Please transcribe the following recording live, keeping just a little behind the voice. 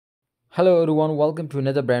Hello everyone, welcome to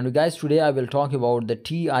another brand new guys. Today I will talk about the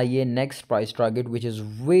TIA next price target, which is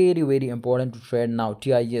very important to trade now.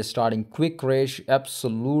 TIA is starting quick crash,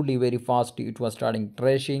 absolutely very fast. It was starting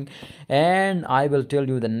crashing, and I will tell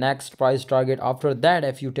you the next price target. After that,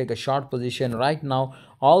 if you take a short position right now,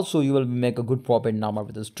 also you will make a good profit now, my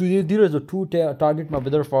brothers. There is a target, my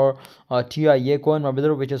brother, for TIA coin, my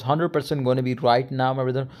brother, which is 100% going to be right now, my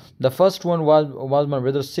brother. The first one was my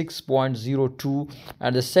brother 6.02,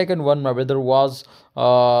 and the second one, my brother, was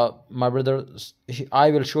my brother,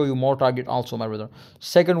 I will show you more target also, my brother.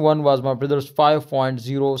 Second one was my brother's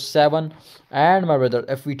 5.07, and my brother,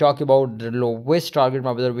 if we talk about the lowest target,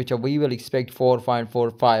 my brother, which we will expect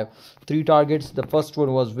 4.45. Three targets. The first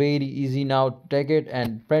one was very easy. Now take it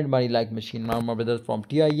and print money like machine, my brother, from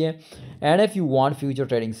TIA. And if you want future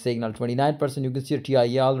trading signal, 29%, you can see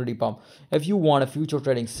TIA already pump. If you want a future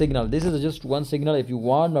trading signal, this is just one signal. If you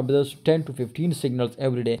want, my brothers, 10 to 15 signals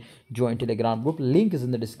every day, join Telegram group. Link is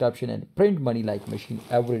in the description, and print money like machine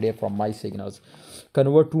every day from my signals.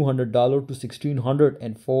 Convert $200 to 1600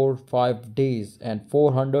 in 4-5 days, and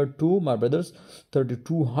 400 to, my brothers,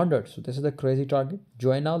 3200. So this is the crazy target.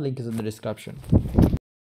 Join now, link is in the description.